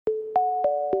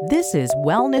This is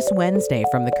Wellness Wednesday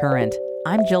from The Current.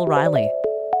 I'm Jill Riley.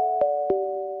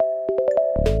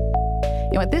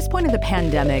 At this point of the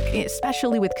pandemic,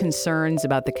 especially with concerns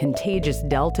about the contagious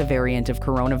Delta variant of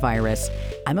coronavirus,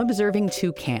 I'm observing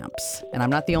two camps, and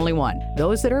I'm not the only one.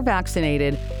 Those that are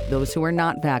vaccinated, those who are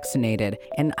not vaccinated.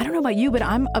 And I don't know about you, but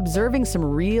I'm observing some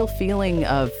real feeling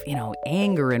of,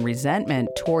 anger and resentment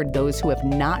toward those who have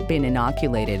not been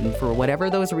inoculated, and for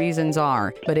whatever those reasons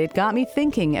are. But it got me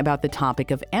thinking about the topic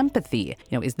of empathy.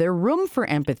 Is there room for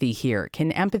empathy here?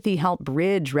 Can empathy help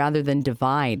bridge rather than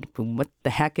divide? What the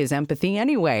heck is empathy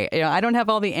anyway? I don't have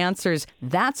all the answers.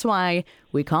 That's why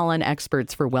we call on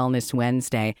experts for Wellness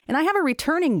Wednesday. And I have a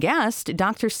returning guest.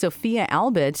 Dr. Sophia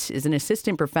Albert is an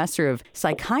assistant professor of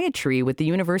psychiatry with the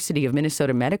University of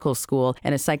Minnesota Medical School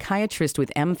and a psychiatrist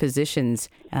with M Physicians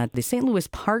at the St. Louis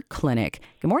Park Clinic.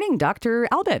 Good morning, Dr.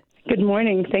 Albert. Good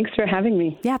morning. Thanks for having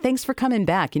me. Yeah, thanks for coming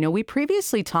back. We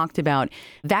previously talked about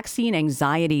vaccine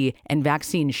anxiety and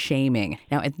vaccine shaming.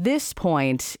 Now, at this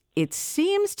point, it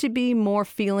seems to be more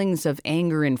feelings of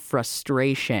anger and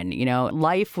frustration.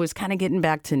 Life was kind of getting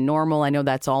back to normal. I know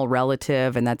that's all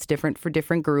relative and that's different for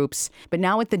different groups. But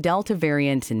now with the Delta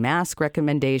variant and mask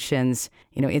recommendations,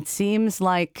 it seems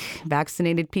like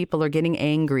vaccinated people are getting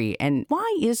angry. And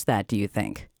why is that, do you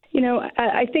think?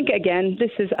 I think, again,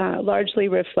 this is largely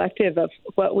reflective of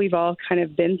what we've all kind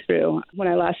of been through. When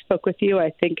I last spoke with you,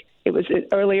 I think it was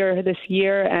earlier this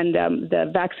year, and the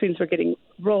vaccines were getting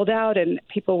rolled out, and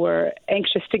people were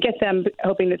anxious to get them,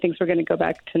 hoping that things were going to go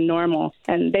back to normal.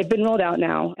 And they've been rolled out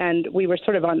now, and we were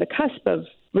sort of on the cusp of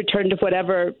return to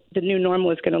whatever the new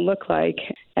normal is going to look like.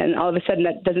 And all of a sudden,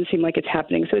 that doesn't seem like it's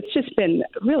happening. So it's just been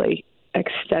really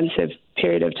extensive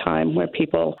period of time where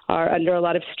people are under a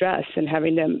lot of stress and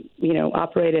having to,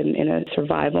 operate in a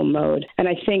survival mode. And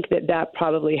I think that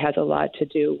probably has a lot to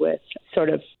do with sort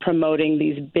of promoting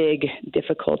these big,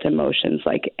 difficult emotions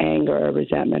like anger or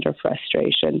resentment or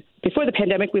frustration. Before the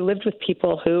pandemic, we lived with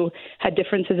people who had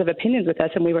differences of opinions with us,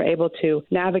 and we were able to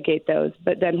navigate those.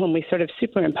 But then when we sort of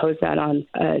superimpose that on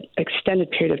an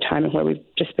extended period of time and where we've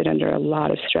just been under a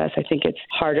lot of stress, I think it's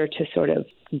harder to sort of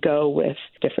go with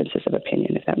differences of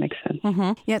opinion, if that makes sense.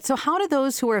 Mm-hmm. Yeah. So how do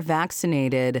those who are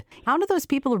vaccinated, how do those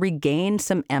people regain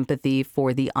some empathy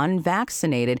for the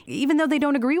unvaccinated, even though they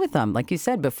don't agree with them? Like you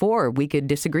said before, we could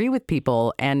disagree with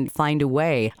people and find a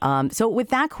way. So with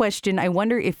that question, I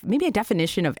wonder if maybe a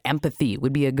definition of empathy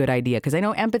would be a good idea, because I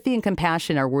know empathy and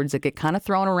compassion are words that get kind of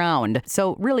thrown around.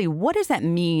 So really, what does that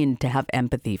mean to have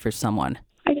empathy for someone?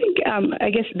 I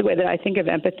guess the way that I think of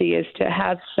empathy is to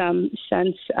have some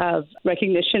sense of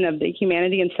recognition of the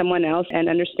humanity in someone else and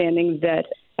understanding that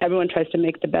everyone tries to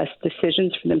make the best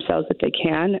decisions for themselves that they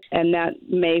can, and that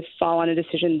may fall on a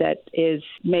decision that is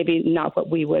maybe not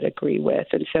what we would agree with.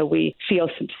 And so we feel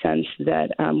some sense that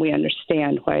we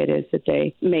understand why it is that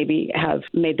they maybe have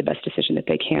made the best decision that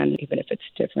they can, even if it's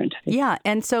different. Yeah,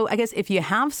 and so I guess if you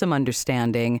have some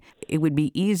understanding, it would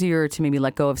be easier to maybe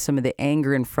let go of some of the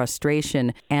anger and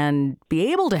frustration and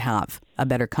be able to have a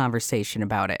better conversation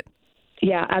about it.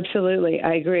 Yeah, absolutely.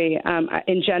 I agree.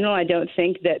 In general, I don't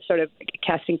think that sort of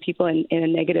casting people in a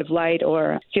negative light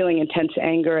or feeling intense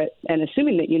anger and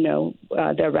assuming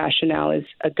that, their rationale is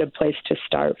a good place to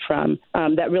start from.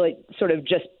 That really sort of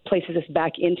just places us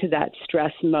back into that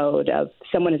stress mode of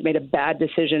someone has made a bad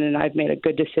decision and I've made a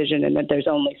good decision, and that there's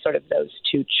only sort of those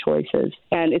two choices.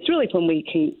 And it's really when we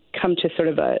can come to sort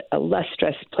of a less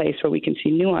stressed place where we can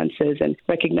see nuances and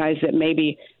recognize that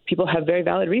maybe people have very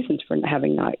valid reasons for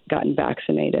having not gotten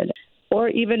vaccinated, or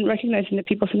even recognizing that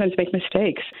people sometimes make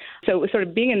mistakes. So sort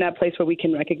of being in that place where we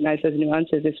can recognize those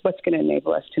nuances is what's going to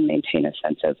enable us to maintain a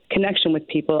sense of connection with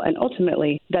people. And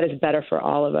ultimately, that is better for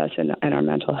all of us and our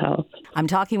mental health. I'm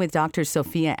talking with Dr.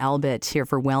 Sophia Albert here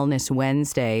for Wellness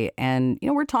Wednesday. And,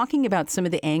 we're talking about some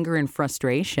of the anger and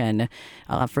frustration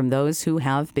from those who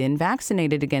have been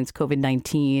vaccinated against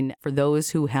COVID-19, for those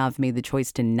who have made the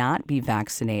choice to not be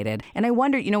vaccinated. And I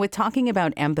wonder, with talking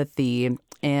about empathy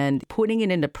and putting it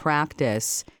into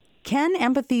practice, can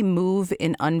empathy move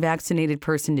an unvaccinated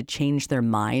person to change their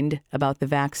mind about the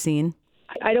vaccine?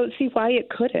 I don't see why it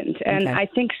couldn't. And Okay. I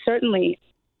think certainly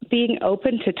being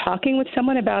open to talking with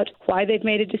someone about why they've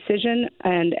made a decision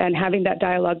and having that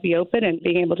dialogue be open and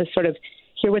being able to sort of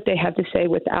hear what they have to say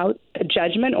without a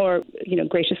judgment or,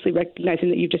 graciously recognizing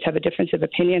that you just have a difference of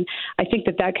opinion, I think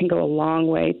that can go a long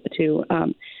way to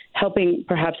helping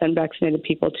perhaps unvaccinated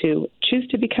people to choose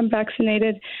to become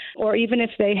vaccinated, or even if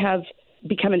they have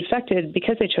become infected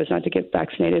because they chose not to get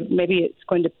vaccinated, maybe it's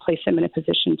going to place them in a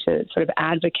position to sort of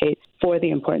advocate for the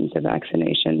importance of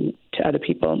vaccination to other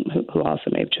people who also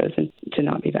may have chosen to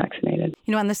not be vaccinated.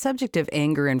 You know, on the subject of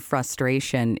anger and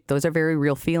frustration, those are very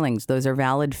real feelings. Those are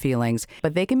valid feelings,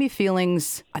 but they can be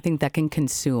feelings, I think, that can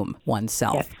consume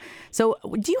oneself. Yes. So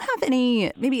do you have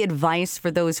any maybe advice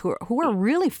for those who are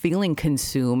really feeling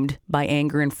consumed by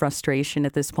anger and frustration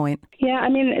at this point? Yeah, I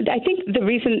mean, I think the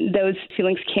reason those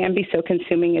feelings can be so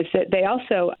consuming is that they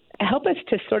also help us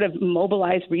to sort of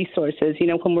mobilize resources. You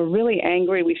know, when we're really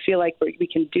angry, we feel like we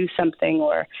can do something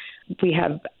or we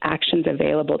have actions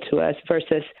available to us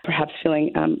versus perhaps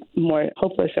feeling more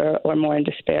hopeless or more in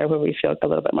despair where we feel a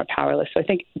little bit more powerless. So I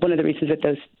think one of the reasons that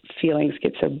those feelings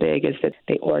get so big is that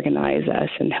they organize us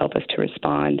and help us to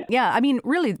respond. Yeah, I mean,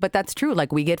 really, but that's true.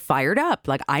 Like we get fired up.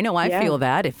 Like I know I feel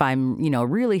that if I'm,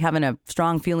 really having a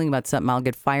strong feeling about something, I'll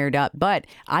get fired up. But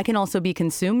I can also be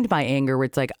consumed by anger where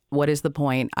it's like, what is the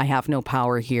point? I have no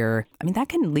power here. I mean, that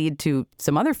can lead to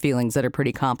some other feelings that are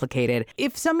pretty complicated.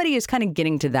 If somebody is kind of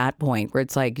getting to that point where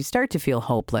it's like you start to feel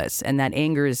hopeless and that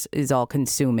anger is all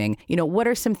consuming, what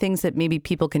are some things that maybe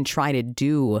people can try to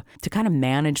do to kind of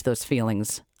manage those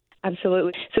feelings?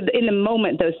 Absolutely. So in the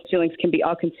moment, those feelings can be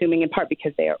all-consuming in part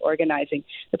because they are organizing.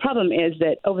 The problem is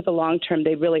that over the long term,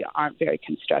 they really aren't very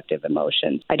constructive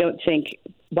emotions. I don't think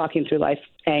walking through life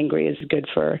angry is good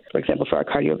for example, for our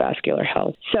cardiovascular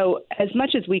health. So as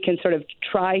much as we can sort of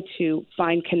try to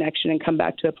find connection and come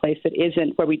back to a place that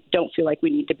isn't where we don't feel like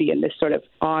we need to be in this sort of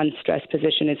on-stress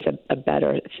position is a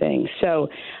better thing. So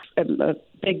I'm a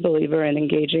big believer in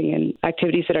engaging in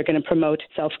activities that are going to promote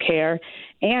self-care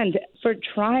and for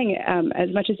trying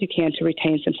as much as you can to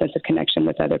retain some sense of connection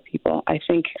with other people. I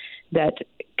think that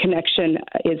connection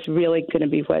is really going to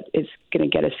be what is going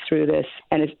to get us through this,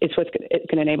 and it's what's going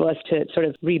to enable us to sort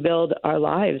of rebuild our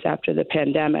lives after the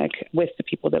pandemic with the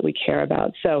people that we care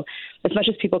about. So as much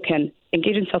as people can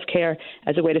engage in self-care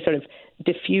as a way to sort of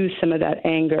diffuse some of that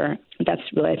anger, that's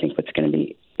really, I think, what's going to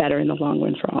be better in the long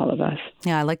run for all of us.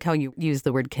 Yeah, I like how you use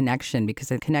the word connection because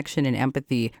the connection and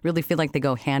empathy really feel like they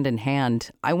go hand in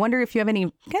hand. I wonder if you have any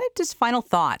kind of just final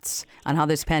thoughts on how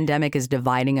this pandemic is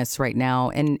dividing us right now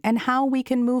and how we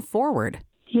can move forward.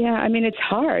 Yeah, I mean, it's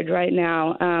hard right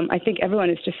now. I think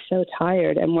everyone is just so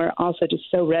tired, and we're also just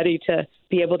so ready to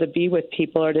be able to be with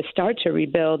people or to start to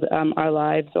rebuild our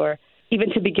lives or even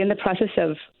to begin the process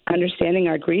of understanding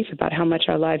our grief about how much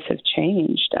our lives have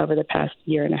changed over the past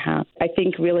year and a half. I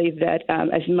think really that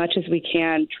as much as we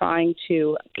can, trying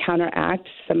to counteract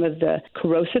some of the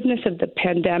corrosiveness of the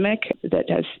pandemic that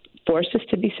has forced us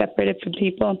to be separated from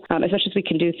people, as much as we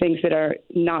can do things that are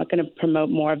not going to promote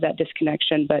more of that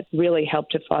disconnection, but really help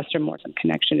to foster more some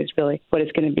connection is really what is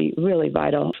going to be really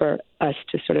vital for us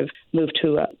to sort of move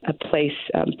to a place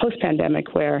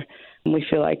post-pandemic where we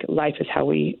feel like life is how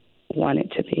we want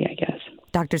it to be, I guess.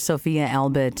 Dr. Sophia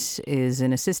Albott is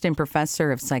an assistant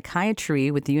professor of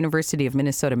psychiatry with the University of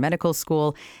Minnesota Medical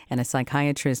School and a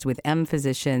psychiatrist with M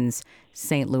Physicians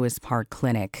St. Louis Park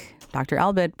Clinic. Dr.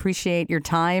 Albott, appreciate your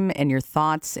time and your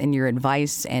thoughts and your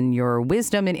advice and your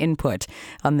wisdom and input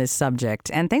on this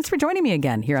subject. And thanks for joining me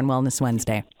again here on Wellness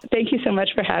Wednesday. Thank you so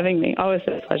much for having me. Always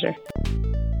a pleasure.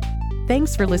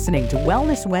 Thanks for listening to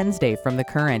Wellness Wednesday from The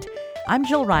Current. I'm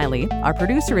Jill Riley, our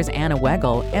producer is Anna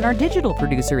Weigel, and our digital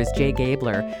producer is Jay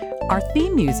Gabler. Our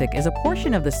theme music is a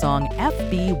portion of the song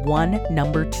FB1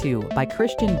 No. 2 by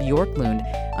Christian Bjorklund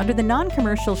under the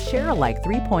non-commercial Share-alike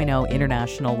 3.0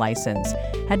 international license.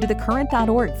 Head to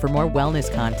thecurrent.org for more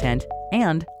wellness content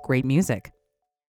and great music.